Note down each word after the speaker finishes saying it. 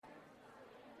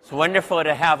It's wonderful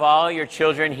to have all your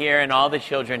children here and all the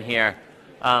children here.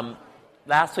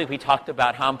 Last week we talked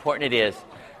about how important it is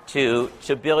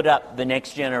to build up the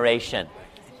next generation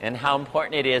and how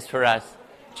important it is for us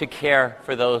to care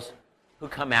for those who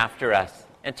come after us.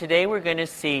 And today we're going to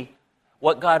see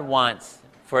what God wants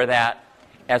for that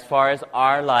as far as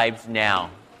our lives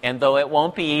now. And though it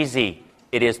won't be easy,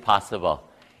 it is possible.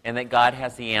 And that God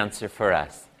has the answer for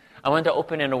us. I want to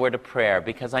open in a word of prayer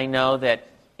because I know that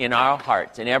in our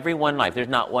hearts, in every one life, there's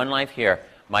not one life here,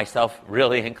 myself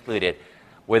really included,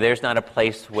 where there's not a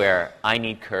place where I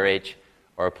need courage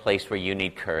or a place where you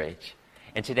need courage.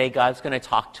 And today God's going to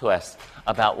talk to us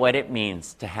about what it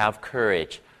means to have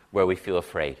courage where we feel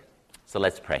afraid. So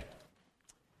let's pray.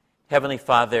 Heavenly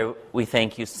Father, we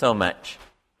thank you so much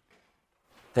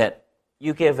that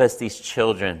you give us these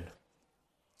children.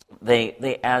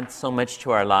 They add so much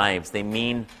to our lives. They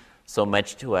mean so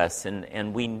much to us,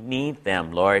 and we need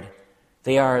them, Lord.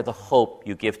 They are the hope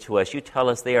you give to us. You tell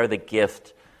us they are the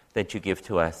gift that you give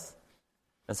to us.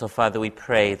 And so, Father, we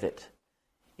pray that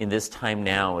in this time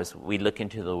now, as we look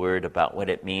into the Word about what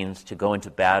it means to go into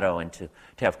battle and to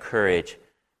have courage,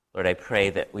 Lord, I pray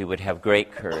that we would have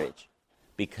great courage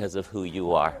because of who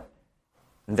you are,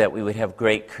 and that we would have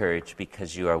great courage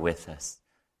because you are with us,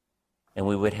 and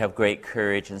we would have great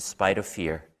courage in spite of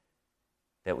fear,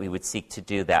 that we would seek to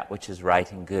do that which is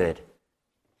right and good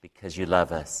because you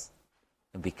love us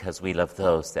and because we love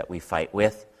those that we fight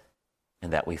with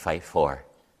and that we fight for.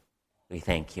 We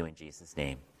thank you in Jesus'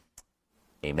 name.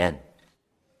 Amen.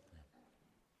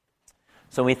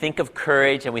 So when we think of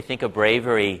courage and we think of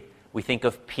bravery, we think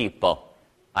of people.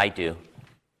 I do.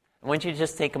 I want you to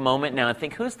just take a moment now and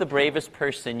think, who's the bravest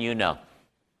person you know?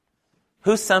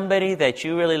 Who's somebody that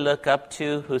you really look up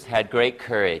to who's had great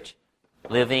courage,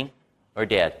 living or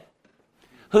dead?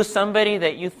 Who's somebody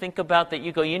that you think about that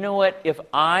you go, you know what, if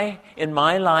I, in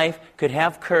my life, could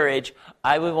have courage,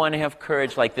 I would want to have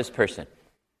courage like this person.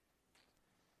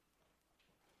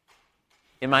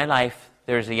 In my life,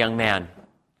 there's a young man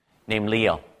named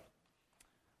Leo.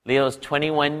 Leo is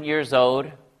 21 years old.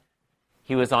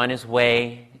 He was on his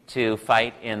way to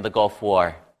fight in the Gulf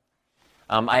War.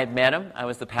 I had met him. I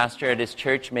was the pastor at his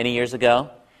church many years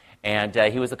ago. And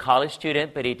he was a college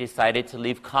student, but he decided to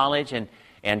leave college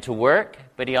and to work.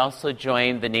 But he also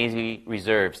joined the Navy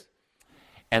Reserves.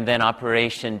 And then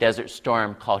Operation Desert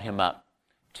Storm called him up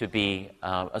to be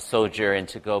a soldier and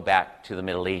to go back to the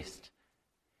Middle East.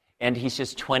 And he's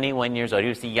just 21 years old. He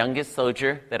was the youngest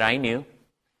soldier that I knew.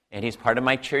 And he's part of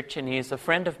my church, and he's a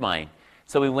friend of mine.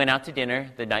 So we went out to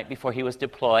dinner the night before he was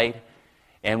deployed.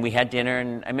 And we had dinner,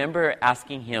 and I remember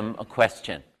asking him a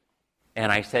question.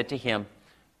 And I said to him,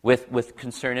 with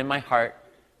concern in my heart,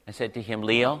 I said to him,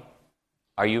 Leo,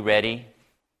 are you ready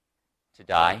to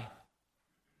die?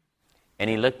 And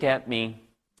he looked at me,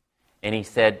 and he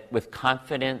said, with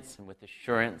confidence and with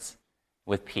assurance,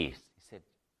 with peace, he said,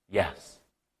 yes.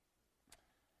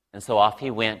 And so off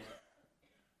he went,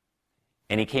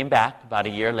 and he came back about a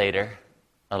year later,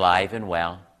 alive and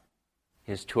well,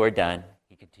 his tour done.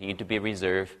 He continued to be a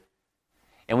reserve.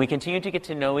 And we continued to get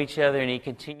to know each other, and he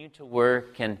continued to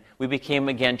work, and we became,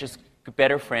 again, just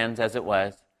better friends as it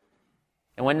was.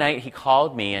 And one night he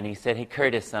called me, and he said, hey,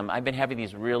 Curtis, I've been having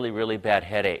these really, really bad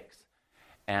headaches.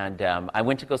 And I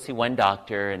went to go see one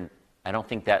doctor, and I don't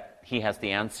think that he has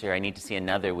the answer. I need to see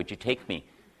another. Would you take me?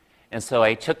 And so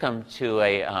I took him to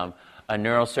a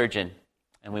neurosurgeon,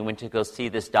 and we went to go see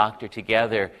this doctor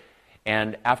together.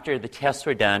 And after the tests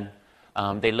were done,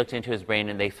 they looked into his brain,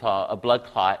 and they saw a blood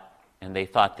clot, and they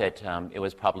thought that it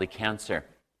was probably cancer.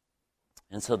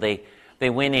 And so they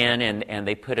went in and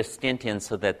they put a stent in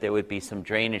so that there would be some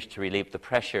drainage to relieve the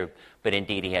pressure, but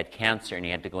indeed he had cancer and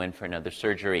he had to go in for another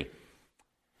surgery.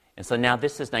 And so now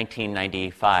this is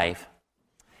 1995,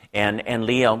 and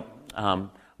Leo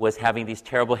was having these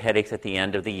terrible headaches at the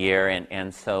end of the year,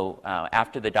 and so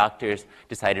after the doctors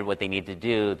decided what they needed to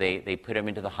do, they put him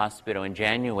into the hospital in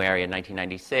January of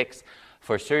 1996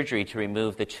 for surgery to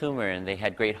remove the tumor, and they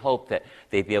had great hope that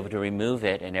they'd be able to remove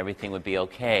it and everything would be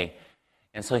okay.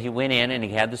 And so he went in and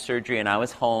he had the surgery, and I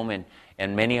was home,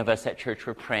 and many of us at church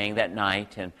were praying that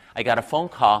night, and I got a phone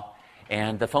call,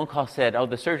 and the phone call said, oh,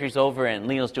 the surgery's over and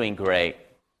Leo's doing great.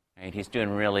 Right? He's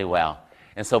doing really well.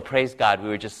 And so praise God, we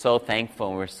were just so thankful,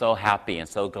 and we were so happy and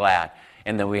so glad,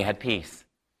 and then we had peace.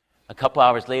 A couple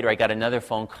hours later, I got another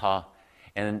phone call,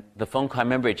 and the phone call, I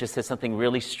remember it just said something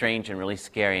really strange and really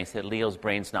scary. It said, Leo's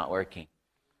brain's not working.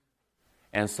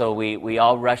 And so we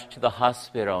all rushed to the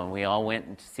hospital, and we all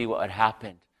went to see what had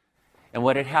happened. And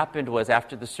what had happened was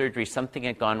after the surgery, something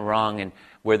had gone wrong, and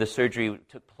where the surgery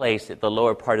took place, the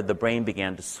lower part of the brain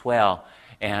began to swell,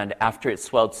 And after it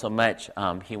swelled so much,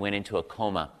 he went into a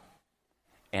coma.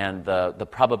 And the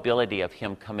probability of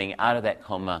him coming out of that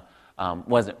coma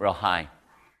wasn't real high.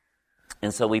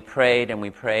 And so we prayed and we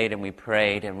prayed and we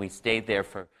prayed, and we stayed there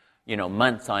for,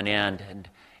 months on end.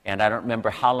 And I don't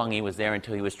remember how long he was there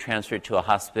until he was transferred to a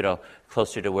hospital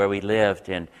closer to where we lived.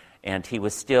 And he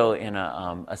was still in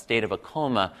a state of a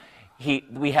coma.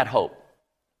 We had hope.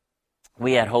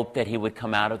 We had hope that he would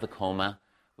come out of the coma.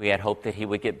 We had hope that he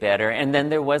would get better. And then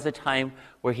there was a time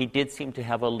where he did seem to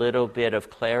have a little bit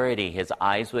of clarity. His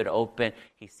eyes would open.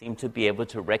 He seemed to be able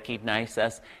to recognize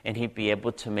us, and he'd be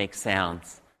able to make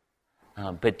sounds.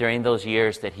 But during those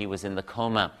years that he was in the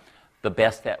coma, the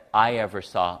best that I ever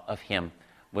saw of him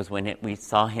was when we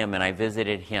saw him and I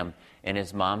visited him, and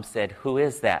his mom said, "Who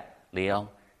is that, Leo?"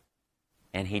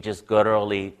 And he just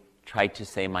gutturally tried to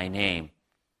say my name.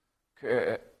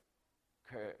 Kurt.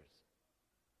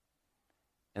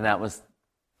 And that was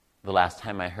the last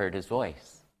time I heard his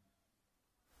voice.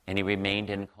 And he remained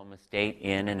in a coma state,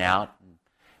 in and out, and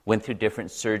went through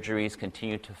different surgeries,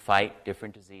 continued to fight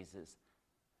different diseases.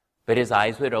 But his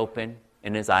eyes would open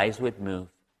and his eyes would move.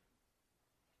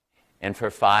 And for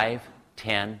 5,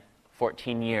 10,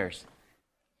 14 years,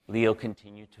 Leo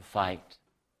continued to fight.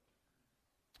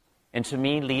 And to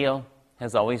me, Leo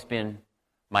has always been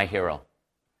my hero.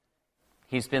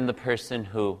 He's been the person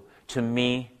who, to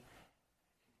me,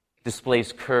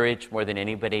 displays courage more than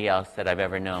anybody else that I've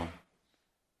ever known.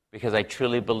 Because I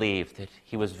truly believe that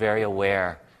he was very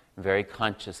aware and very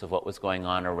conscious of what was going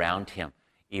on around him,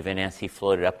 even as he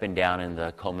floated up and down in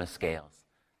the coma scales.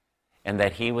 And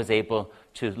that he was able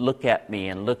to look at me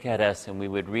and look at us, and we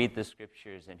would read the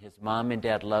scriptures, and his mom and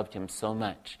dad loved him so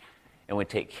much and would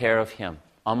take care of him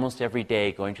almost every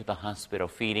day, going to the hospital,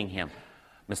 feeding him,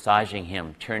 massaging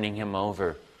him, turning him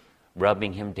over,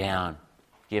 rubbing him down,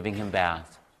 giving him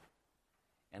baths.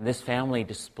 And this family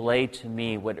displayed to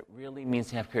me what it really means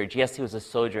to have courage. Yes, he was a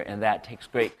soldier, and that takes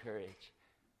great courage.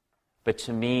 But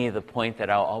to me, the point that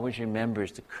I'll always remember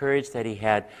is the courage that he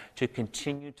had to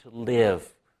continue to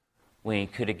live when he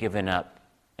could have given up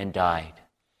and died.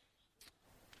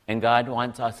 And God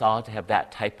wants us all to have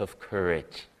that type of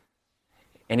courage.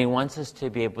 And he wants us to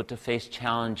be able to face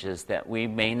challenges that we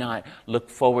may not look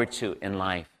forward to in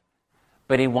life.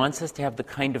 But he wants us to have the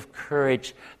kind of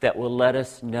courage that will let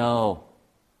us know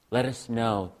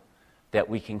that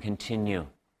we can continue,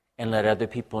 and let other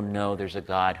people know there's a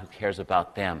God who cares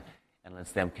about them and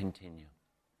lets them continue.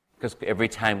 Because every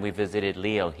time we visited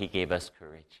Leo, he gave us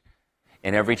courage.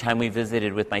 And every time we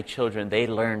visited with my children, they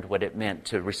learned what it meant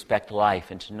to respect life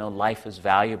and to know life is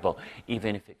valuable,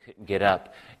 even if it couldn't get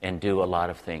up and do a lot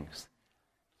of things.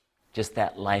 Just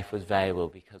that life was valuable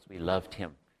because we loved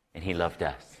him and he loved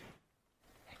us.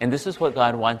 And this is what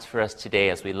God wants for us today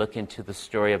as we look into the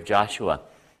story of Joshua.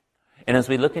 And as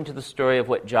we look into the story of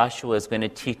what Joshua is going to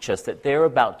teach us, that they're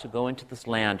about to go into this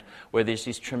land where there's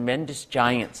these tremendous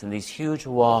giants and these huge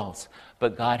walls,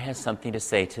 but God has something to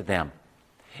say to them.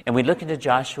 And we look into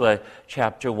Joshua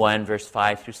chapter 1, verse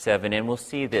 5 through 7, and we'll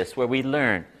see this, where we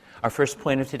learn, our first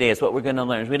point of today is what we're going to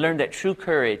learn. We learn that true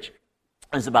courage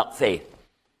is about faith.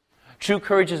 True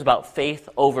courage is about faith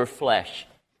over flesh.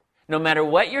 No matter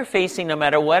what you're facing, no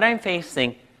matter what I'm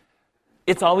facing,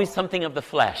 it's always something of the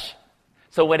flesh.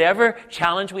 So whatever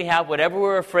challenge we have, whatever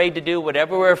we're afraid to do,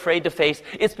 whatever we're afraid to face,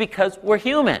 it's because we're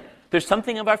human. There's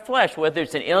something of our flesh, whether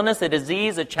it's an illness, a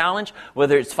disease, a challenge,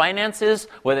 whether it's finances,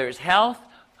 whether it's health.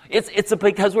 It's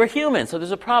because we're human, so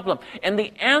there's a problem. And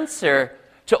the answer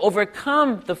to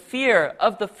overcome the fear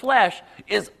of the flesh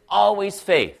is always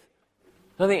faith.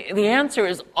 So the answer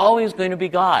is always going to be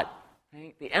God.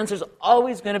 Right? The answer is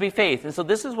always going to be faith. And so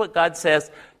this is what God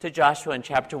says to Joshua in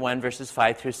chapter 1, verses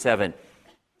 5 through 7.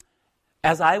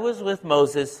 As I was with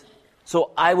Moses,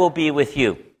 so I will be with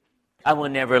you. I will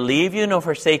never leave you nor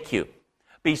forsake you.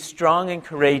 Be strong and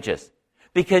courageous,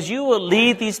 because you will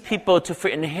lead these people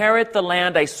to inherit the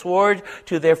land I swore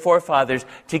to their forefathers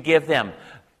to give them,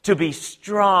 to be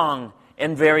strong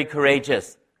and very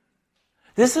courageous.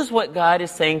 This is what God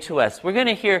is saying to us. We're going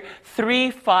to hear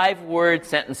 3 5-word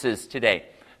sentences today.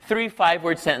 3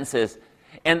 5-word sentences.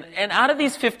 And out of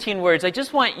these 15 words, I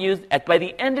just want you, by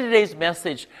the end of today's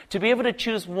message, to be able to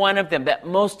choose one of them that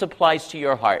most applies to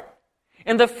your heart.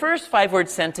 And the first 5-word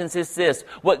sentence is this,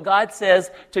 what God says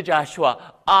to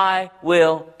Joshua, I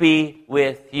will be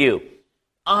with you.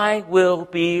 I will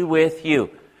be with you.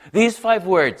 These 5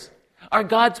 words are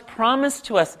God's promise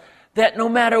to us that no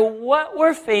matter what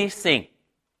we're facing,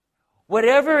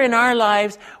 whatever in our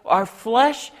lives, our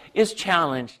flesh is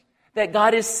challenged, that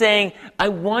God is saying, I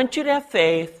want you to have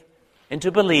faith and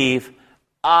to believe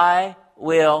I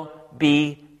will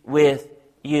be with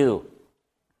you.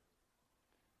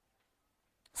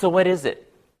 So what is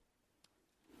it?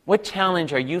 What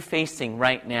challenge are you facing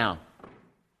right now?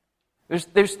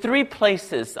 There's three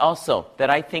places also that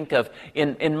I think of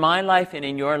in my life and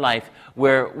in your life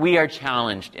where we are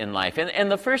challenged in life.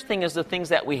 And the first thing is the things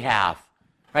that we have,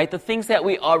 right? The things that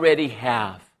we already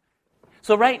have.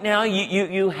 So right now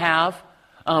you have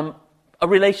a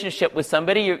relationship with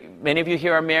somebody. Many of you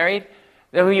here are married.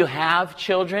 You have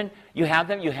children. You have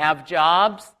them. You have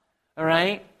jobs, all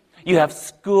right? You have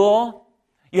school.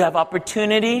 You have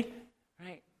opportunity,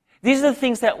 right? These are the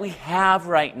things that we have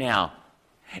right now.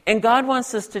 And God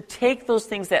wants us to take those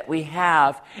things that we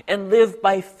have and live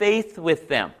by faith with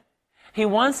them. He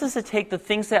wants us to take the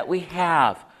things that we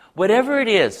have, whatever it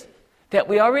is that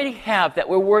we already have, that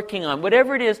we're working on,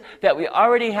 whatever it is that we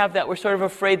already have that we're sort of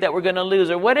afraid that we're going to lose,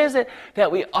 or what is it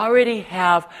that we already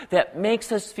have that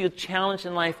makes us feel challenged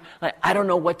in life, like, I don't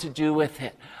know what to do with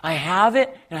it. I have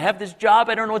it, and I have this job,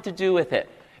 I don't know what to do with it.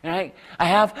 Right? I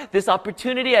have this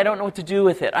opportunity, I don't know what to do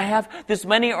with it. I have this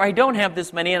money, or I don't have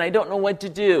this money, and I don't know what to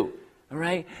do. All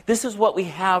right? This is what we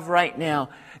have right now.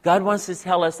 God wants to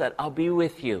tell us that I'll be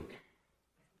with you.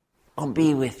 I'll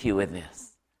be with you in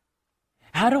this.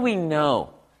 How do we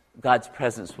know God's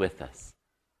presence with us?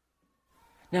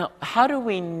 Now, how do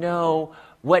we know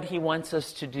what He wants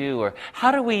us to do? Or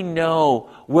how do we know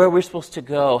where we're supposed to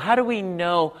go? How do we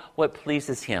know what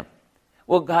pleases Him?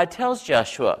 Well, God tells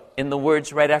Joshua in the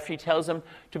words right after He tells him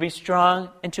to be strong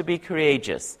and to be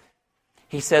courageous.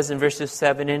 He says in verses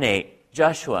 7 and 8,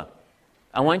 Joshua,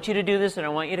 I want you to do this, and I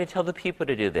want you to tell the people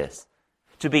to do this.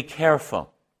 To be careful.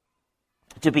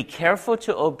 To be careful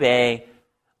to obey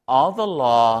all the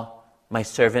law my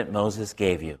servant Moses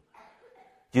gave you.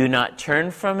 Do not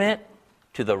turn from it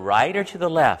to the right or to the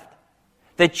left,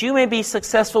 that you may be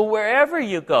successful wherever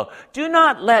you go. Do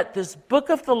not let this book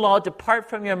of the law depart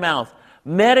from your mouth.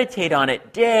 Meditate on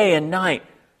it day and night,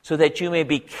 so that you may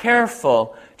be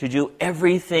careful to do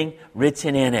everything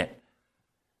written in it.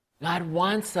 God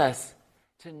wants us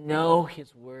to know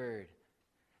His Word.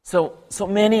 So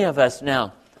many of us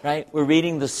now, right, we're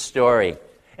reading the story.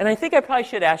 And I think I probably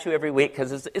should ask you every week,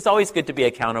 because it's always good to be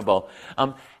accountable.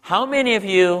 How many of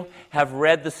you have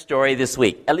read the story this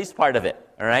week? At least part of it,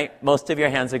 all right? Most of your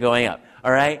hands are going up,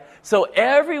 all right? So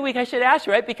every week I should ask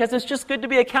you, right? Because it's just good to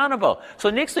be accountable.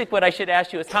 So next week what I should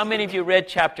ask you is, how many of you read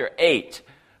chapter 8,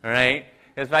 all right?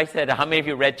 If I said, how many of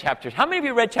you read chapter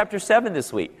 7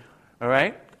 this week, all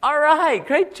right? All right,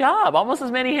 great job. Almost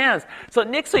as many hands. So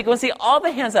next week, we'll see all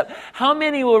the hands up. How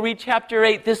many will read chapter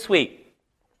 8 this week?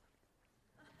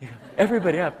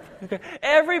 Everybody up. Okay.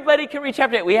 Everybody can read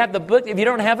chapter 8. We have the book. If you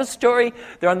don't have a story,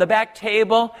 they're on the back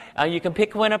table. You can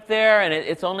pick one up there, and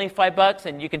it's only $5,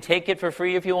 and you can take it for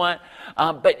free if you want.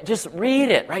 But just read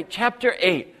it, right? Chapter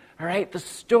 8, all right? The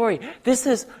story. This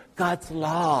is God's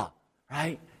law,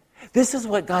 right? This is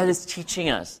what God is teaching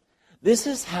us. This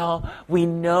is how we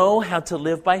know how to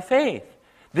live by faith.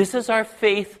 This is our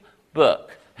faith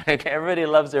book. Okay, everybody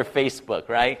loves their Facebook,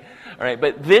 right? All right,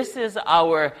 but this is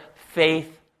our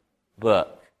faith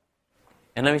book.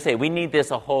 And let me say, we need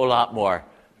this a whole lot more,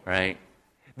 right?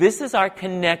 This is our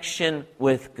connection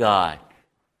with God.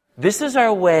 This is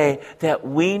our way that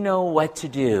we know what to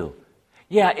do.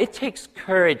 Yeah, it takes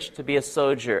courage to be a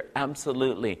soldier,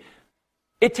 absolutely.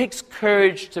 It takes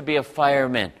courage to be a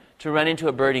fireman, to run into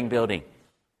a burning building.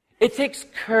 It takes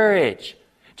courage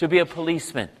to be a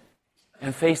policeman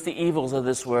and face the evils of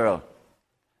this world.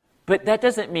 But that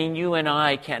doesn't mean you and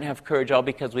I can't have courage all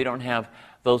because we don't have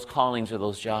those callings or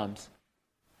those jobs.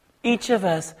 Each of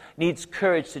us needs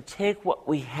courage to take what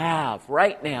we have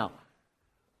right now,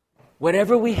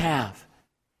 whatever we have,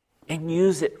 and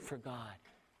use it for God.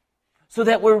 So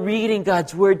that we're reading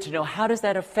God's Word to know, how does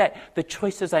that affect the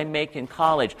choices I make in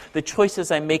college, the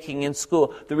choices I'm making in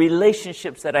school, the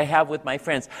relationships that I have with my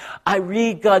friends. I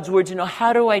read God's Word to know,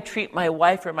 how do I treat my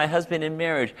wife or my husband in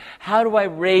marriage? How do I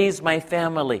raise my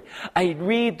family? I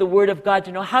read the Word of God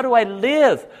to know, how do I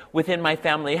live within my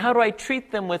family? How do I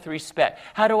treat them with respect?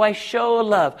 How do I show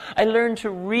love? I learn to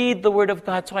read the Word of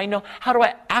God so I know, how do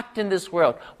I act in this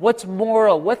world? What's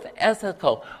moral? What's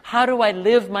ethical? How do I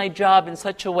live my job in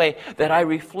such a way that I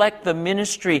reflect the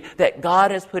ministry that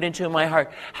God has put into my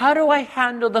heart? How do I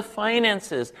handle the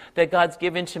finances that God's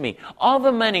given to me? All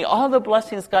the money, all the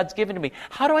blessings God's given to me.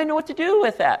 How do I know what to do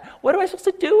with that? What am I supposed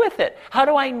to do with it? How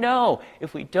do I know?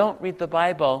 If we don't read the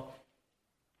Bible,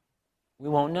 we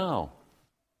won't know.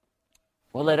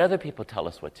 We'll let other people tell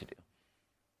us what to do.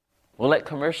 We'll let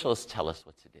commercials tell us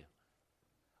what to do.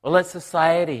 We'll let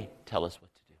society tell us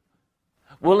what to do.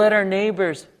 We'll let our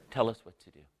neighbors tell us what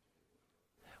to do.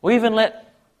 We'll even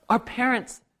let our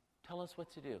parents tell us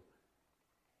what to do.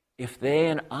 If they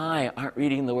and I aren't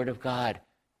reading the Word of God,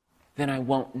 then I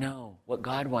won't know what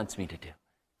God wants me to do.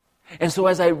 And so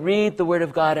as I read the Word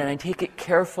of God and I take it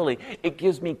carefully, it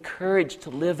gives me courage to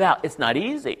live out. It's not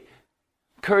easy.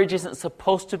 Courage isn't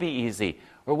supposed to be easy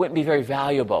or wouldn't be very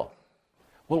valuable.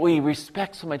 What we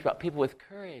respect so much about people with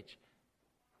courage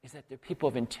is that they're people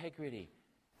of integrity,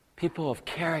 people of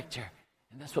character,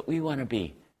 and that's what we want to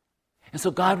be. And so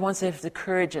God wants us to have the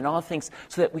courage in all things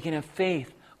so that we can have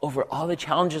faith over all the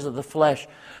challenges of the flesh.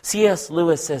 C.S.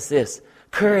 Lewis says this: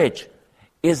 courage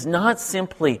is not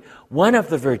simply one of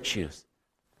the virtues,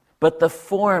 but the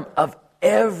form of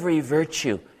every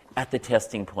virtue at the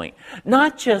testing point.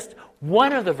 Not just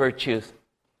one of the virtues,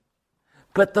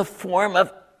 but the form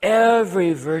of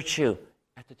every virtue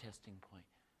at the testing point.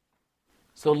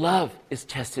 So love is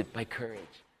tested by courage.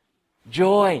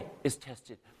 Joy is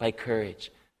tested by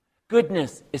courage.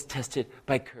 Goodness is tested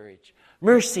by courage.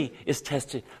 Mercy is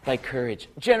tested by courage.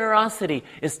 Generosity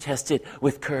is tested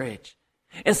with courage.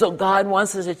 And so God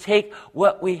wants us to take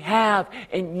what we have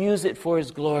and use it for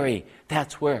His glory.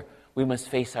 That's where we must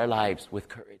face our lives with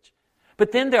courage.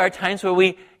 But then there are times where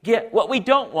we get what we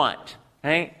don't want,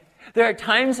 right? There are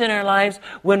times in our lives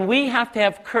when we have to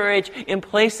have courage in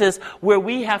places where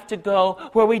we have to go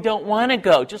where we don't want to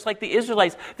go. Just like the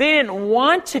Israelites. They didn't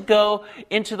want to go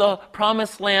into the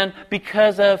promised land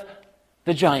because of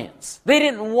the giants. They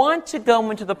didn't want to go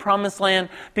into the promised land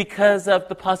because of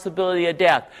the possibility of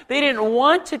death. They didn't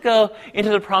want to go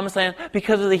into the promised land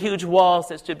because of the huge walls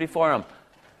that stood before them.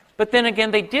 But then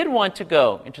again, they did want to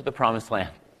go into the promised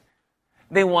land.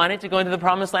 They wanted to go into the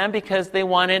promised land because they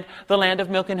wanted the land of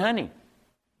milk and honey.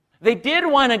 They did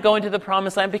want to go into the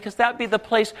promised land because that would be the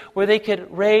place where they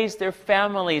could raise their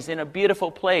families in a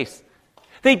beautiful place.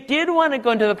 They did want to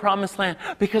go into the promised land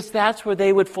because that's where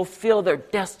they would fulfill their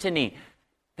destiny.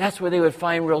 That's where they would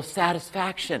find real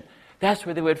satisfaction. That's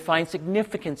where they would find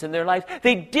significance in their life.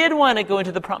 They did want to go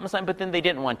into the promised land, but then they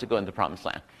didn't want to go into the promised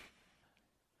land.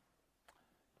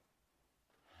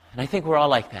 And I think we're all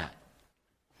like that.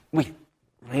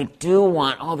 We do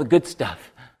want all the good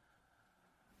stuff,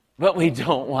 but we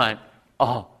don't want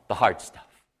all the hard stuff.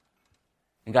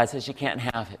 And God says you can't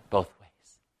have it both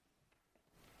ways.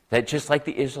 That just like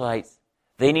the Israelites,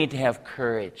 they need to have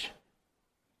courage.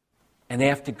 And they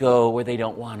have to go where they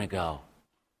don't want to go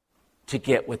to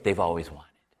get what they've always wanted.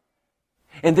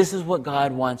 And this is what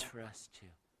God wants for us too.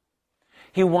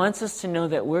 He wants us to know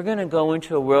that we're going to go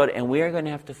into a world and we are going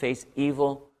to have to face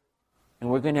evil and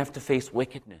we're going to have to face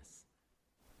wickedness.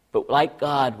 But like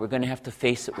God, we're going to have to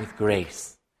face it with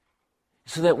grace.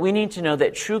 So that we need to know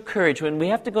that true courage, when we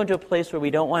have to go into a place where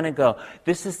we don't want to go,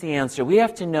 this is the answer. We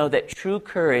have to know that true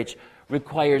courage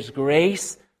requires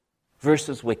grace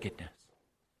versus wickedness.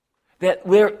 That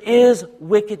there is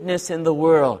wickedness in the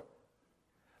world.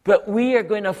 But we are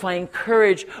going to find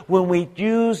courage when we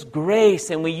use grace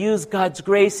and we use God's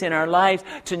grace in our lives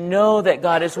to know that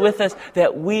God is with us,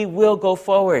 that we will go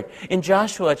forward. In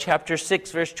Joshua chapter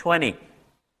 6, verse 20,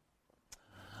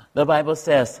 the Bible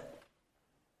says,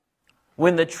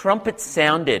 when the trumpet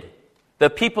sounded, the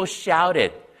people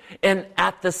shouted. And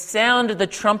at the sound of the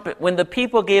trumpet, when the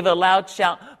people gave a loud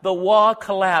shout, the wall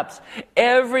collapsed.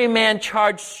 Every man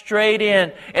charged straight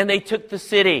in, and they took the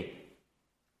city.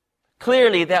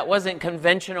 Clearly, that wasn't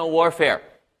conventional warfare.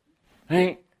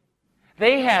 Right?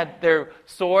 They had their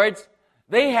swords,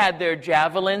 they had their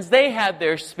javelins, they had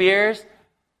their spears,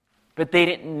 but they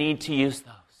didn't need to use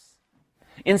those.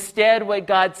 Instead, what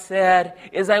God said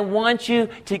is, I want you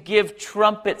to give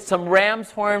trumpets, some ram's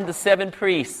horn to 7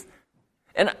 priests.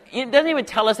 And it doesn't even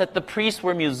tell us that the priests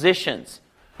were musicians,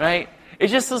 right?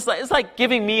 It's like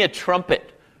giving me a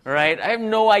trumpet, right? I have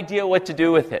no idea what to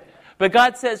do with it. But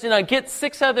God says, get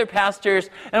 6 other pastors,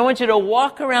 and I want you to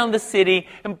walk around the city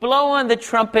and blow on the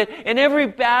trumpet, and every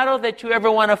battle that you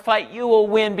ever want to fight, you will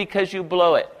win because you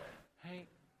blow it. Right?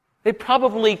 They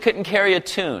probably couldn't carry a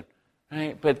tune,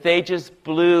 right? But they just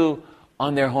blew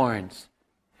on their horns.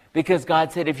 Because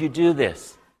God said, if you do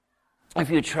this, if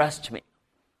you trust me,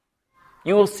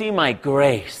 you will see my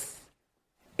grace.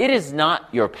 It is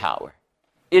not your power.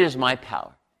 It is my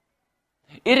power.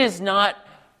 It is not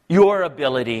your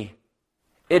ability.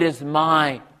 It is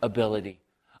my ability.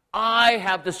 I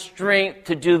have the strength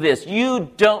to do this.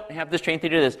 You don't have the strength to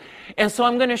do this. And so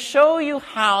I'm going to show you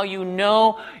how you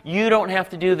know you don't have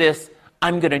to do this.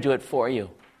 I'm going to do it for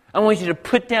you. I want you to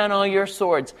put down all your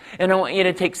swords. And I want you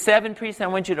to take 7 priests. I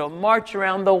want you to march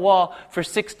around the wall for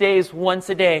 6 days, once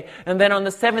a day. And then on the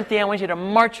 7th day, I want you to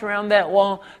march around that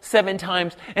wall 7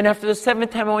 times. And after the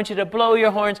 7th time, I want you to blow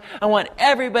your horns. I want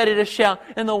everybody to shout,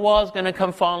 and the wall's going to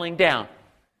come falling down.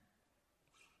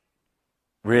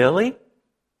 Really?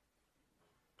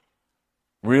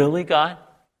 Really, God?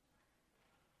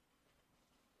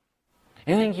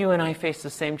 I think you and I face the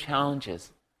same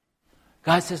challenges.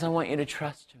 God says, I want you to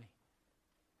trust me.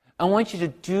 I want you to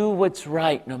do what's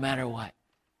right no matter what.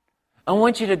 I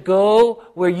want you to go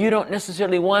where you don't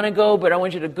necessarily want to go, but I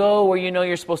want you to go where you know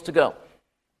you're supposed to go.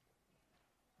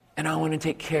 And I want to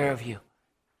take care of you.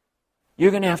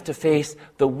 You're going to have to face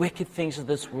the wicked things of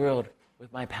this world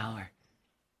with my power.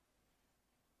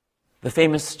 The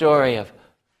famous story of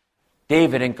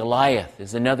David and Goliath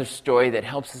is another story that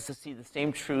helps us to see the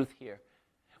same truth here.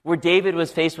 Where David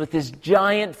was faced with this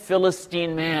giant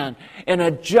Philistine man and a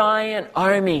giant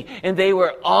army, and they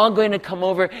were all going to come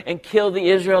over and kill the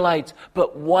Israelites.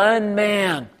 But one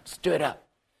man stood up.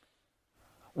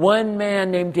 One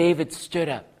man named David stood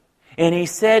up. And he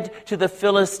said to the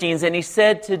Philistines, and he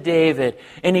said to David,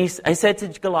 I said to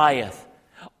Goliath,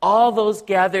 all those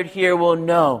gathered here will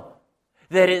know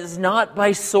that it is not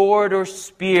by sword or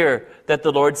spear that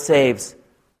the Lord saves,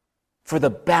 for the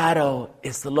battle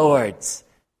is the Lord's,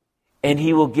 and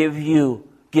he will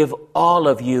give all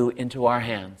of you into our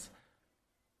hands.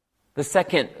 The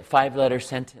second 5-letter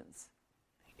sentence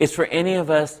is for any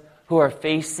of us who are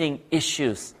facing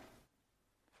issues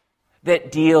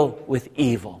that deal with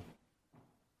evil.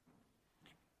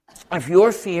 If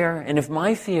your fear, and if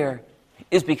my fear,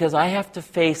 is because I have to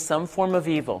face some form of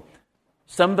evil,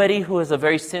 somebody who is a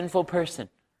very sinful person,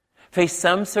 face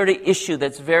some sort of issue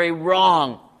that's very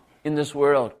wrong in this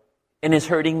world and is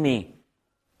hurting me,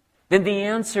 then the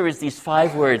answer is these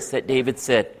 5 words that David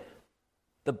said.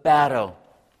 The battle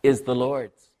is the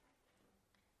Lord's.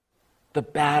 The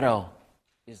battle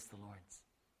is the Lord's.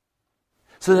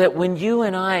 So that when you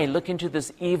and I look into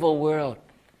this evil world,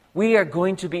 we are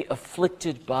going to be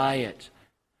afflicted by it.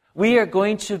 We are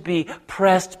going to be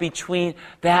pressed between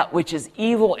that which is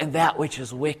evil and that which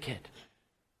is wicked.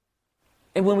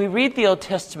 And when we read the Old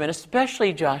Testament,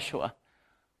 especially Joshua,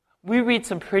 we read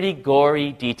some pretty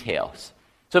gory details.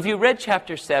 So if you read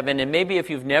chapter 7, and maybe if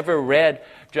you've never read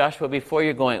Joshua before,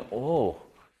 you're going, oh,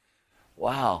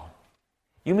 wow.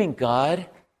 You mean God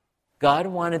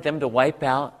wanted them to wipe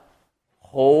out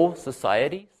whole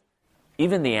societies?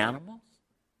 Even the animals?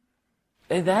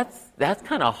 That's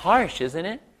kind of harsh, isn't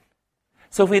it?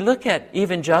 So if we look at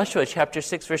even Joshua chapter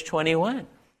 6, verse 21,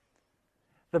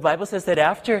 the Bible says that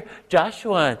after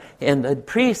Joshua and the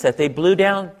priests, that they blew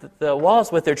down the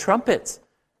walls with their trumpets,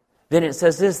 then it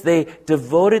says this, they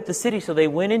devoted the city. So they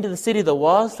went into the city, the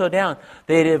walls fell down.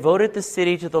 They devoted the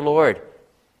city to the Lord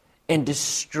and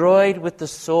destroyed with the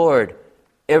sword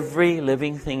every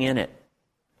living thing in it,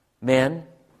 men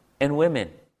and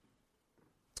women,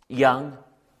 young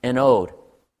and old,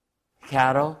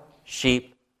 cattle,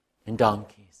 sheep, and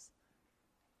donkeys.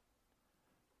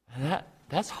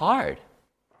 That's hard.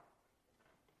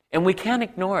 And we can't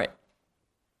ignore it,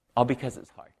 all because it's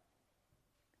hard.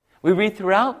 We read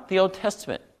throughout the Old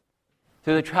Testament,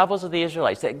 through the travels of the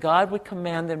Israelites, that God would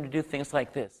command them to do things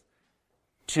like this,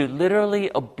 to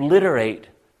literally obliterate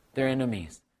their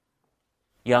enemies,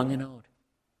 young and old.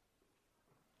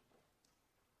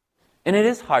 And it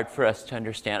is hard for us to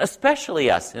understand, especially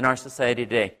us in our society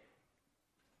today,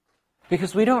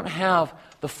 because we don't have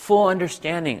the full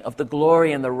understanding of the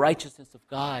glory and the righteousness of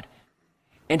God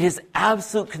and His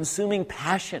absolute consuming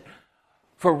passion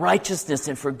for righteousness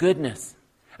and for goodness.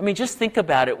 I mean, just think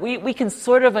about it. We can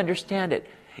sort of understand it.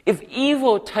 If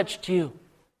evil touched you,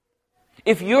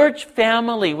 if your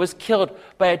family was killed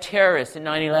by a terrorist in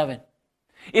 9/11,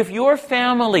 if your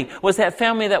family was that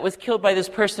family that was killed by this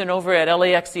person over at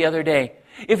LAX the other day,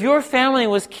 if your family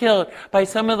was killed by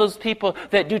some of those people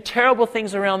that do terrible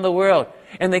things around the world,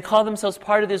 and they call themselves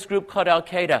part of this group called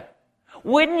Al-Qaeda,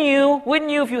 wouldn't you,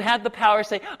 if you had the power,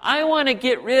 say, I want to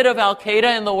get rid of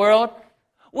Al-Qaeda in the world?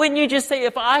 Wouldn't you just say,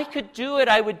 if I could do it,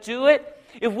 I would do it?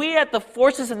 If we had the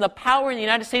forces and the power in the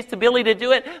United States to be able to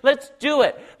do it, let's do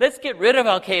it. Let's get rid of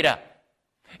Al-Qaeda.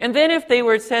 And then if they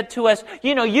were said to us,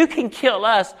 you can kill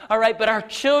us, all right, but our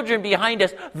children behind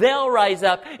us, they'll rise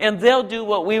up and they'll do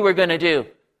what we were going to do.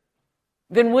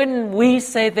 Then wouldn't we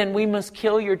say, then we must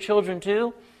kill your children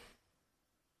too?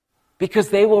 Because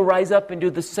they will rise up and do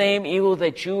the same evil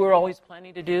that you were always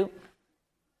planning to do?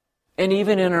 And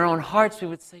even in our own hearts, we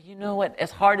would say, you know what,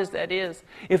 as hard as that is,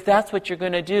 if that's what you're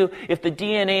going to do, if the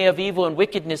DNA of evil and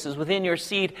wickedness is within your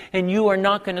seed and you are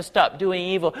not going to stop doing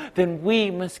evil, then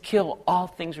we must kill all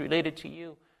things related to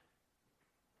you.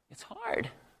 It's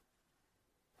hard.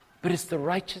 But it's the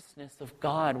righteousness of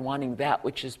God wanting that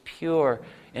which is pure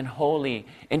and holy,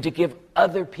 and to give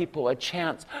other people a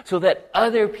chance so that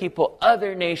other people,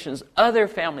 other nations, other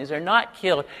families are not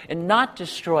killed and not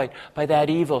destroyed by that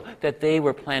evil that they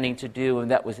were planning to do and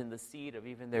that was in the seed of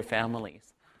even their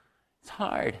families. It's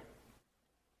hard.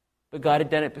 But God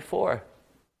had done it before.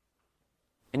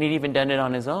 And he'd even done it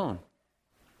on his own,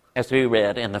 as we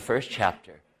read in the first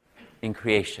chapter in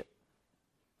creation.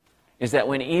 Is that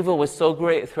when evil was so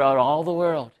great throughout all the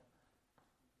world,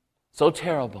 so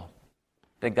terrible,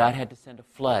 that God had to send a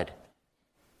flood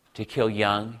to kill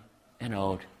young and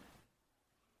old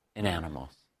and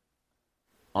animals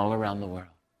all around the world.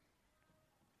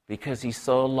 Because he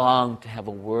so longed to have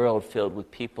a world filled with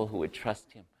people who would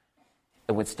trust him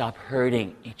and would stop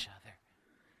hurting each other.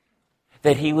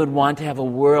 That he would want to have a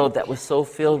world that was so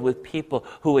filled with people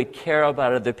who would care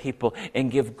about other people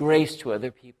and give grace to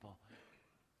other people.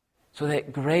 So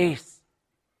that grace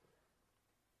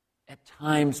at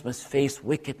times must face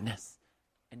wickedness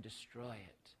and destroy it.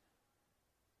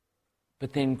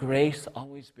 But then grace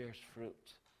always bears fruit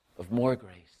of more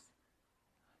grace.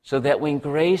 So that when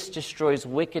grace destroys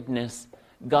wickedness,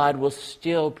 God will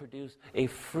still produce a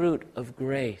fruit of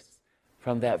grace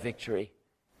from that victory.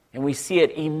 And we see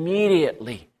it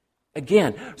immediately.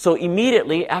 Again, so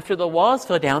immediately after the walls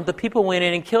fell down, the people went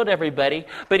in and killed everybody.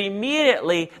 But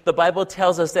immediately, the Bible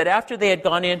tells us that after they had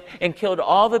gone in and killed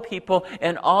all the people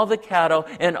and all the cattle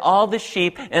and all the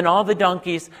sheep and all the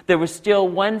donkeys, there was still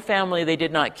one family they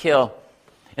did not kill.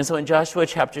 And so in Joshua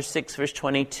chapter 6, verse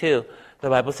 22, the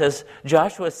Bible says,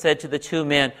 Joshua said to the two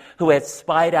men who had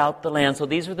spied out the land. So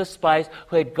these were the spies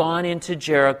who had gone into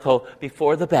Jericho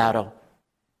before the battle.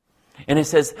 And it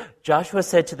says, Joshua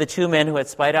said to the two men who had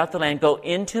spied out the land, go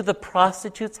into the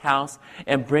prostitute's house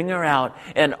and bring her out,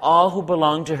 and all who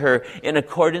belong to her, in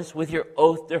accordance with your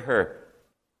oath to her.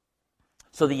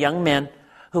 So the young men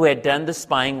who had done the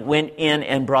spying went in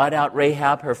and brought out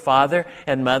Rahab, her father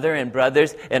and mother and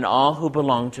brothers, and all who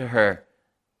belonged to her.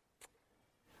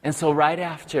 And so right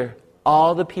after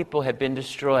all the people had been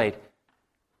destroyed,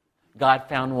 God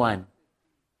found one.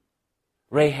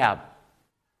 Rahab,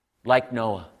 like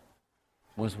Noah,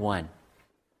 was one.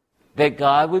 That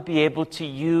God would be able to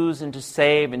use and to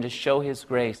save and to show his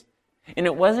grace. And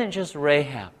it wasn't just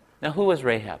Rahab. Now, who was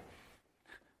Rahab?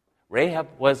 Rahab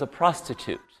was a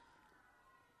prostitute.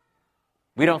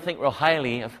 We don't think real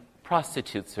highly of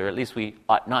prostitutes, or at least we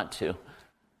ought not to.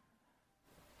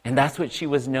 And that's what she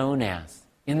was known as.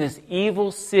 In this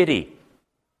evil city,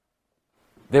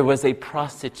 there was a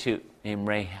prostitute named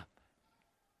Rahab.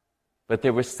 But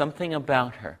there was something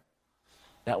about her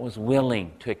that was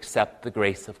willing to accept the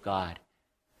grace of God.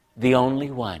 The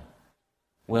only one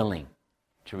willing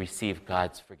to receive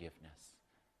God's forgiveness.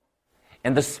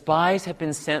 And the spies had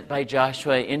been sent by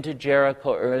Joshua into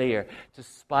Jericho earlier to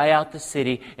spy out the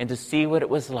city and to see what it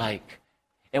was like.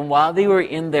 And while they were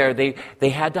in there, they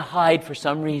had to hide for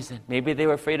some reason. Maybe they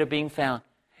were afraid of being found.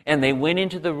 And they went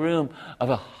into the room of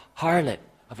a harlot,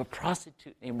 of a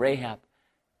prostitute named Rahab.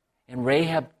 And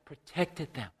Rahab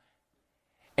protected them.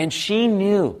 And she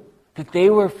knew that they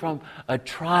were from a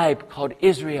tribe called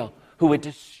Israel who would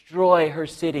destroy her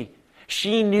city.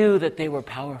 She knew that they were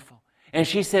powerful. And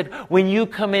she said, when you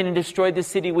come in and destroy the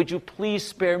city, would you please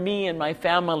spare me and my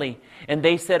family? And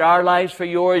they said, our lives for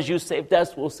yours. You saved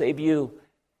us, we'll save you.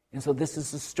 And so this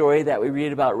is the story that we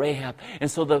read about Rahab. And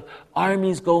so the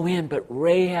armies go in, but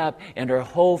Rahab and her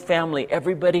whole family,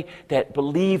 everybody that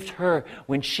believed her,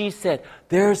 when she said,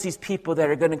 there's these people that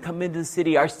are going to come into the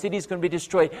city, our city's going to be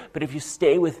destroyed, but if you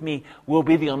stay with me, we'll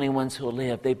be the only ones who will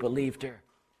live. They believed her.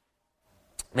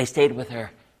 They stayed with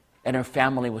her, and her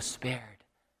family was spared.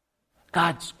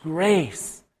 God's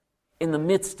grace in the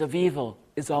midst of evil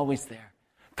is always there.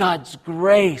 God's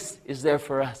grace is there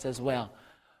for us as well.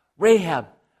 Rahab,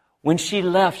 when she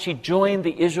left, she joined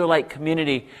the Israelite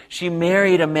community. She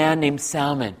married a man named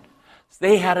Salmon.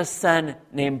 They had a son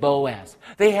named Boaz.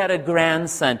 They had a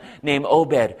grandson named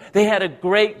Obed. They had a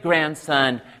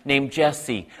great-grandson named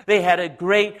Jesse. They had a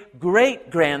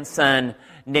great-great-grandson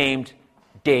named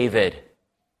David.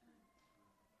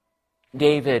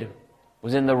 David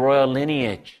was in the royal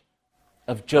lineage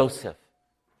of Joseph,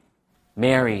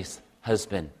 Mary's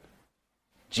husband,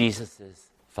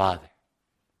 Jesus' father.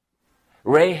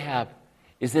 Rahab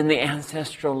is in the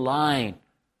ancestral line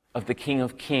of the King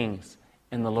of Kings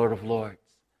and the Lord of Lords.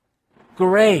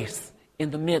 Grace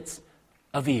in the midst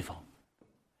of evil.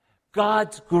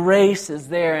 God's grace is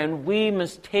there, and we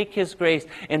must take his grace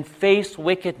and face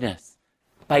wickedness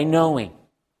by knowing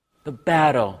the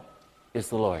battle is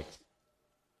the Lord's.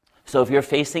 So if you're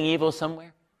facing evil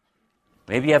somewhere,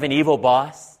 maybe you have an evil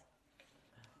boss,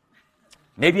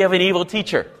 maybe you have an evil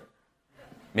teacher,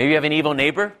 maybe you have an evil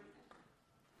neighbor,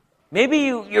 maybe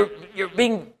you're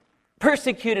being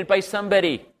persecuted by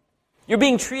somebody. You're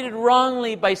being treated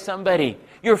wrongly by somebody.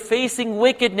 You're facing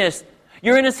wickedness.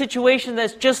 You're in a situation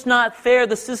that's just not fair.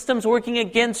 The system's working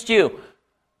against you.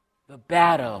 The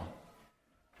battle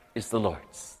is the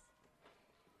Lord's.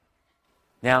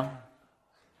 Now,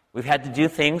 we've had to do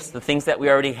things, the things that we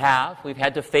already have. We've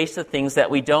had to face the things that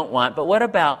we don't want. But what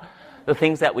about the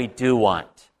things that we do want?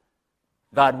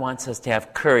 God wants us to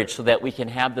have courage so that we can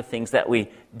have the things that we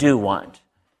do want.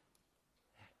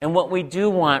 And what we do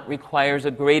want requires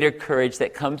a greater courage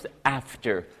that comes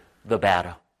after the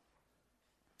battle.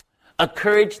 A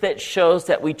courage that shows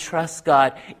that we trust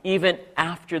God even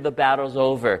after the battle's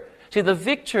over. See, the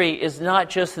victory is not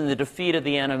just in the defeat of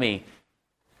the enemy.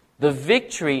 The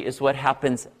victory is what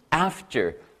happens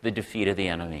after the defeat of the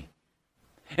enemy.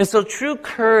 And so true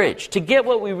courage, to get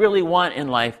what we really want in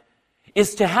life,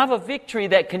 is to have a victory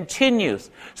that continues.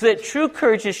 So that true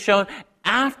courage is shown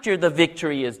after the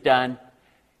victory is done.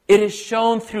 It is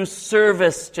shown through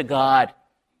service to God.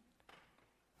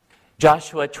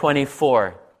 Joshua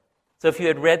 24. So if you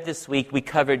had read this week, we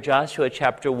covered Joshua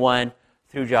chapter 1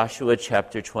 through Joshua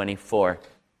chapter 24.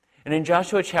 And in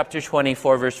Joshua chapter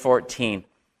 24, verse 14,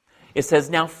 it says,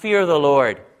 "Now fear the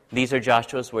Lord." These are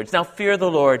Joshua's words. "Now fear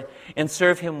the Lord and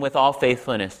serve him with all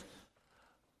faithfulness.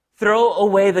 Throw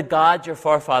away the gods your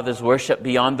forefathers worshipped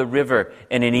beyond the river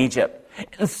and in Egypt,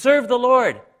 and serve the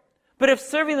Lord. But if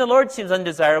serving the Lord seems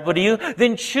undesirable to you,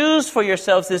 then choose for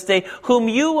yourselves this day whom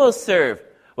you will serve,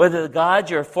 whether the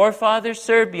gods your forefathers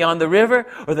served beyond the river,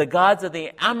 or the gods of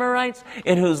the Amorites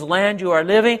in whose land you are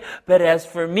living. But as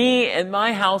for me and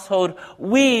my household,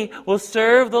 we will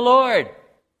serve the Lord."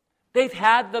 They've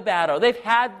had the battle. They've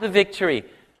had the victory.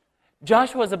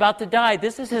 Joshua is about to die.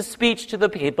 This is his speech to the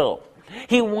people.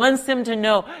 He wants them to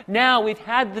know, now we've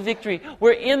had the victory.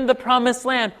 We're in the promised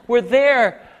land. We're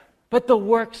there. But the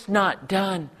work's not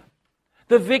done.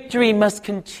 The victory must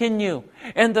continue.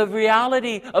 And the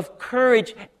reality of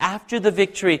courage after the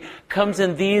victory comes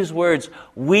in these words: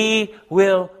 we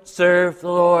will serve the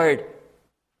Lord.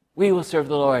 We will serve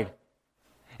the Lord.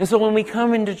 And so when we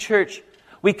come into church,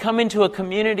 we come into a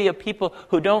community of people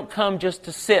who don't come just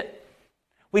to sit.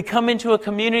 We come into a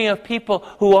community of people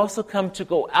who also come to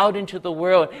go out into the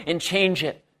world and change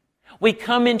it. We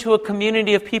come into a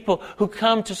community of people who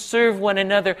come to serve one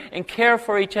another and care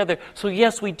for each other. So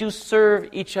yes, we do serve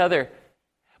each other.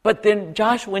 But then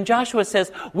when Joshua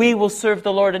says, we will serve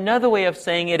the Lord, another way of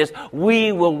saying it is,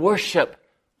 we will worship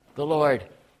the Lord.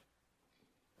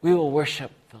 We will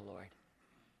worship the Lord.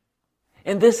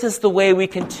 And this is the way we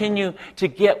continue to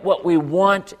get what we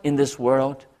want in this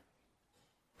world.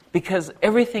 Because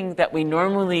everything that we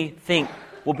normally think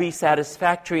will be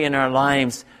satisfactory in our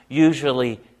lives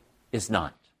usually is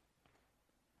not.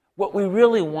 What we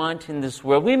really want in this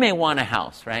world, we may want a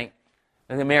house, right?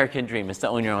 The American dream is to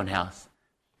own your own house.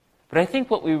 But I think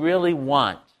what we really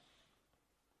want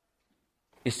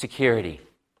is security.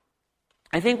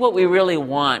 I think what we really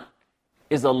want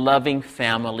is a loving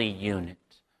family unit.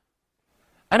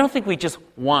 I don't think we just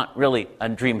want really a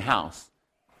dream house.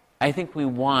 I think we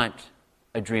want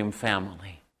a dream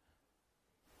family.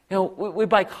 You know, we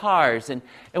buy cars, and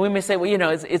we may say, well, you know,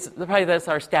 it's probably that's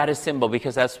our status symbol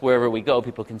because that's wherever we go,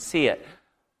 people can see it.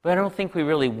 But I don't think we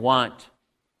really want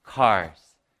cars.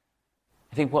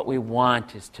 I think what we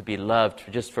want is to be loved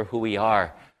just for who we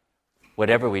are,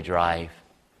 whatever we drive.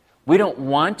 We don't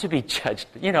want to be judged.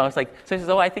 You know, it's like, someone says,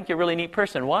 oh, I think you're a really neat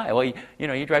person. Why? Well,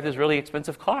 you drive this really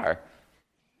expensive car.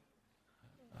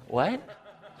 What?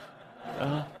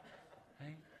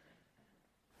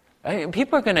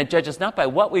 People are going to judge us not by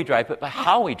what we drive, but by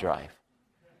how we drive.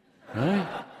 Right?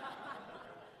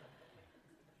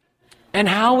 And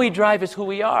how we drive is who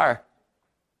we are.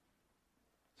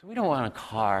 So we don't want a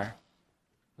car.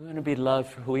 We want to be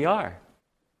loved for who we are.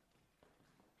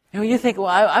 You know, you think, well,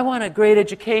 I want a great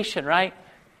education, right?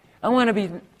 I want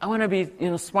to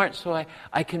be smart so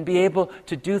I can be able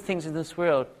to do things in this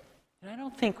world. And I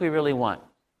don't think we really want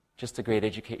just a great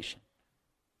education.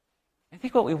 I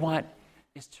think what we want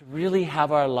is to really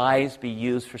have our lives be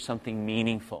used for something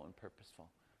meaningful and purposeful.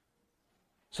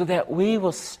 So that we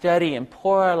will study and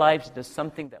pour our lives into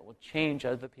something that will change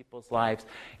other people's lives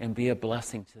and be a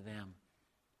blessing to them.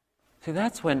 See,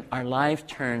 that's when our life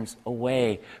turns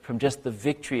away from just the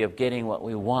victory of getting what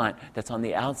we want that's on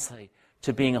the outside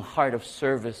to being a heart of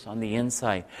service on the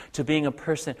inside, to being a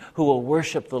person who will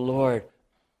worship the Lord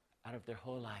out of their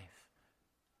whole life.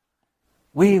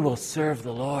 We will serve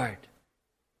the Lord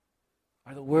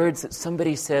are the words that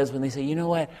somebody says when they say, you know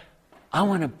what, I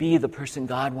want to be the person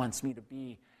God wants me to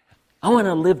be. I want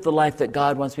to live the life that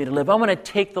God wants me to live. I want to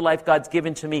take the life God's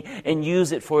given to me and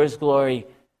use it for His glory.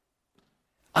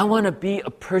 I want to be a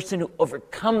person who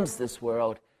overcomes this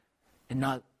world and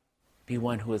not be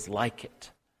one who is like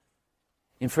it.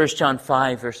 In 1 John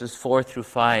 5, verses 4 through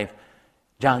 5,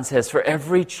 John says, for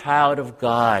every child of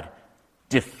God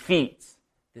defeats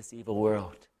this evil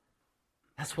world.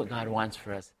 That's what God wants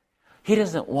for us. He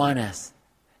doesn't want us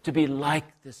to be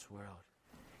like this world.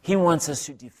 He wants us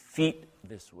to defeat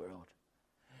this world.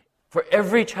 For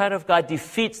every child of God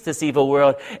defeats this evil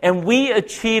world, and we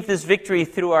achieve this victory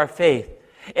through our faith.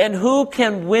 And who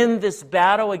can win this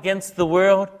battle against the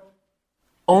world?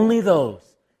 Only those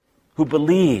who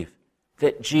believe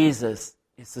that Jesus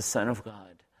is the Son of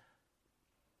God.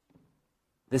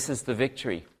 This is the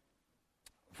victory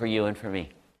for you and for me.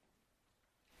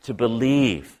 To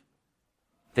believe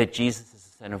that Jesus is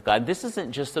the Son of God. This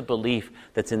isn't just a belief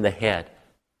that's in the head.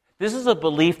 This is a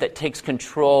belief that takes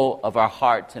control of our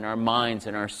hearts and our minds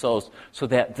and our souls, so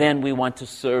that then we want to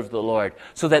serve the Lord,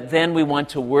 so that then we want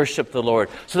to worship the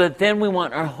Lord, so that then we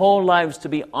want our whole lives to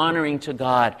be honoring to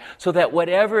God, so that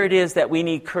whatever it is that we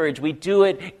need courage, we do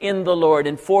it in the Lord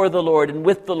and for the Lord and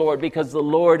with the Lord, because the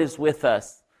Lord is with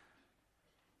us.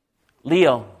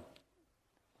 Leo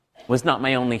was not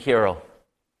my only hero.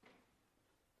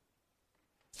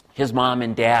 His mom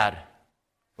and dad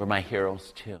were my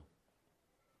heroes too.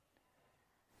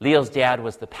 Leo's dad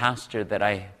was the pastor that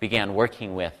I began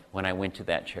working with when I went to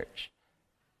that church.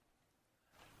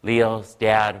 Leo's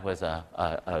dad was a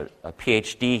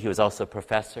PhD. He was also a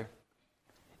professor.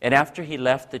 And after he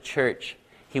left the church,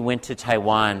 he went to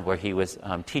Taiwan, where he was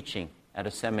teaching at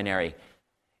a seminary.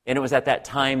 And it was at that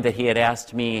time that he had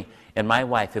asked me and my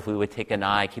wife if we would keep an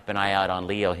eye out on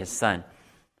Leo, his son.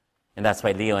 And that's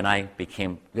why Leo and I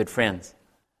became good friends.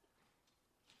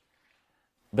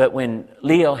 But when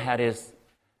Leo had his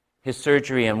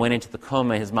surgery and went into the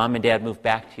coma, his mom and dad moved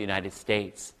back to the United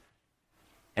States.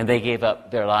 And they gave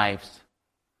up their lives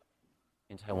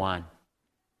in Taiwan.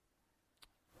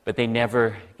 But they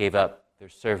never gave up their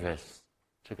service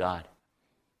to God.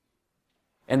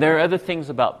 And there are other things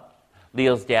about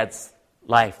Leo's dad's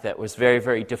life that was very,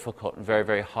 very difficult and very,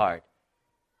 very hard.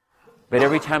 But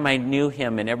every time I knew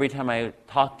him and every time I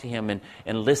talked to him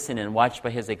and listened and watched by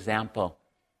his example,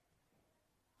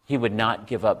 he would not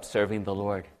give up serving the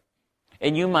Lord.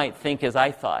 And you might think, as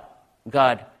I thought,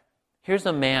 God, here's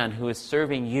a man who is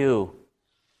serving you,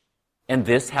 and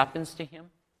this happens to him?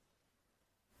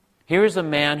 Here's a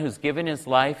man who's given his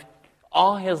life,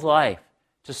 all his life,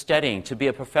 to studying, to be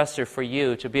a professor for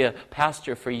you, to be a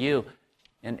pastor for you,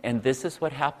 and this is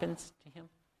what happens to him?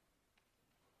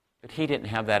 But he didn't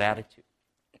have that attitude.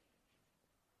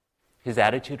 His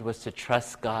attitude was to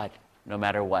trust God no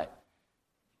matter what,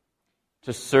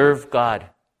 to serve God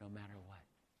no matter what.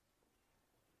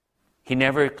 He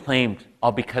never claimed,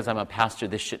 all because I'm a pastor,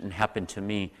 this shouldn't happen to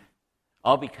me.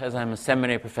 All because I'm a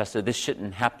seminary professor, this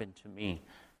shouldn't happen to me.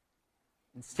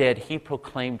 Instead, he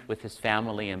proclaimed with his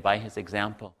family and by his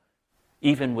example,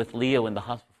 even with Leo in the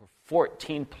hospital for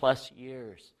 14 plus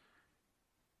years,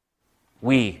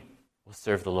 we will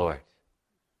serve the Lord.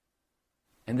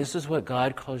 And this is what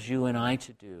God calls you and I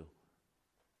to do,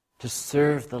 to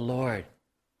serve the Lord.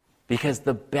 Because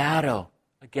the battle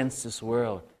against this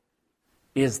world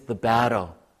is the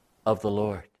battle of the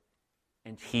Lord,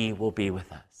 and He will be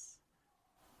with us.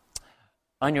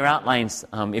 On your outlines,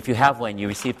 if you have one, you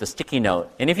received a sticky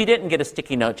note. And if you didn't get a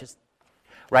sticky note, just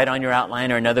write on your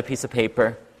outline or another piece of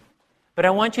paper. But I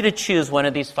want you to choose one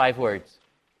of these 5 words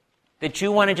that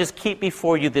you want to just keep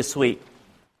before you this week.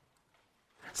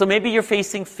 So maybe you're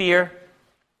facing fear.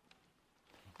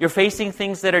 You're facing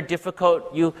things that are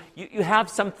difficult. You have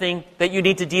something that you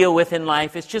need to deal with in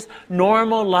life. It's just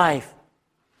normal life.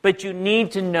 But you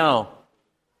need to know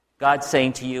God's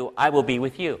saying to you, I will be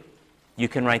with you. You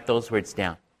can write those words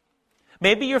down.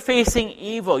 Maybe you're facing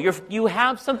evil. You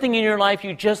have something in your life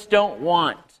you just don't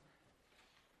want.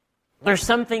 There's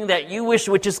something that you wish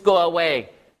would just go away.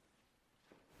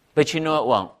 But you know it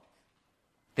won't.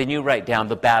 Then you write down,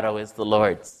 the battle is the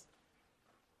Lord's.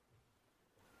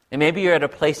 And maybe you're at a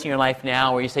place in your life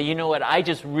now where you say, you know what, I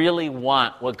just really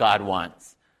want what God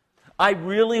wants. I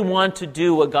really want to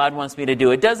do what God wants me to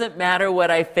do. It doesn't matter what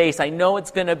I face. I know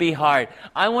it's going to be hard.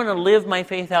 I want to live my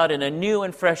faith out in a new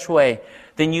and fresh way.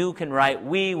 Then you can write,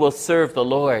 we will serve the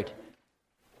Lord.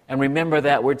 And remember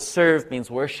that word serve means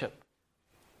worship.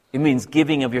 It means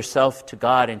giving of yourself to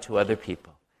God and to other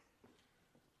people.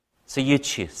 So you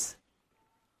choose.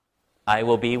 I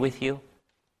will be with you.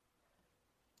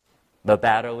 The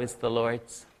battle is the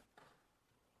Lord's.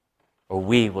 Or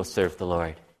we will serve the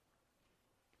Lord.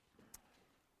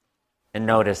 And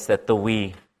notice that the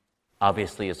we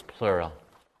obviously is plural.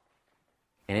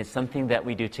 And it's something that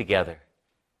we do together.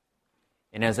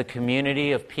 And as a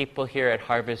community of people here at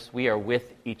Harvest, we are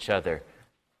with each other.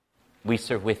 We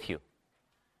serve with you.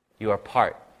 You are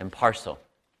part and parcel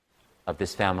of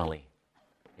this family.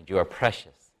 And you are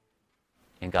precious.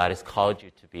 And God has called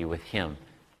you to be with Him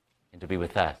and to be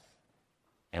with us.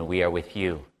 and we are with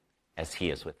you as he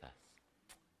is with us.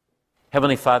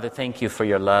 Heavenly Father, thank you for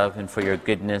your love and for your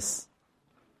goodness.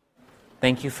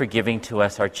 Thank you for giving to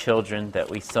us our children that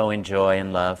we so enjoy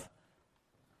and love.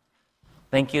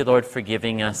 Thank you, Lord, for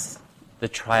giving us the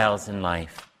trials in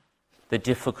life, the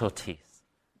difficulties.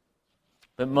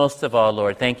 But most of all,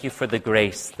 Lord, thank you for the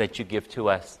grace that you give to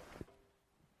us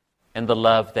and the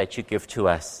love that you give to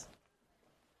us.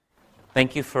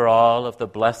 Thank you for all of the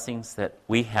blessings that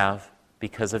we have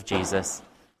because of Jesus.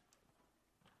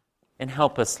 And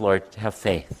help us, Lord, to have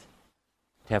faith,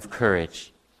 to have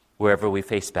courage wherever we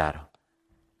face battle.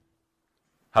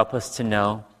 Help us to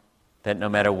know that no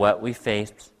matter what we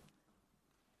face,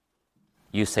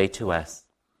 you say to us,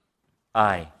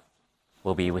 I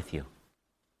will be with you.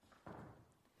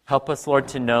 Help us, Lord,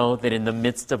 to know that in the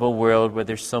midst of a world where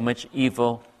there's so much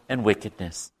evil and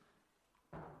wickedness,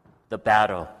 the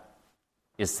battle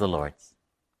is the Lord's.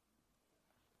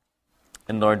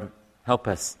 And Lord, help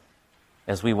us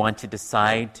as we want to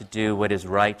decide to do what is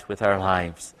right with our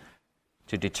lives,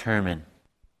 to determine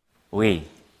we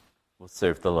will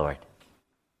serve the Lord.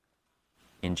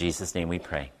 In Jesus' name we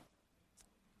pray.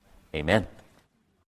 Amen.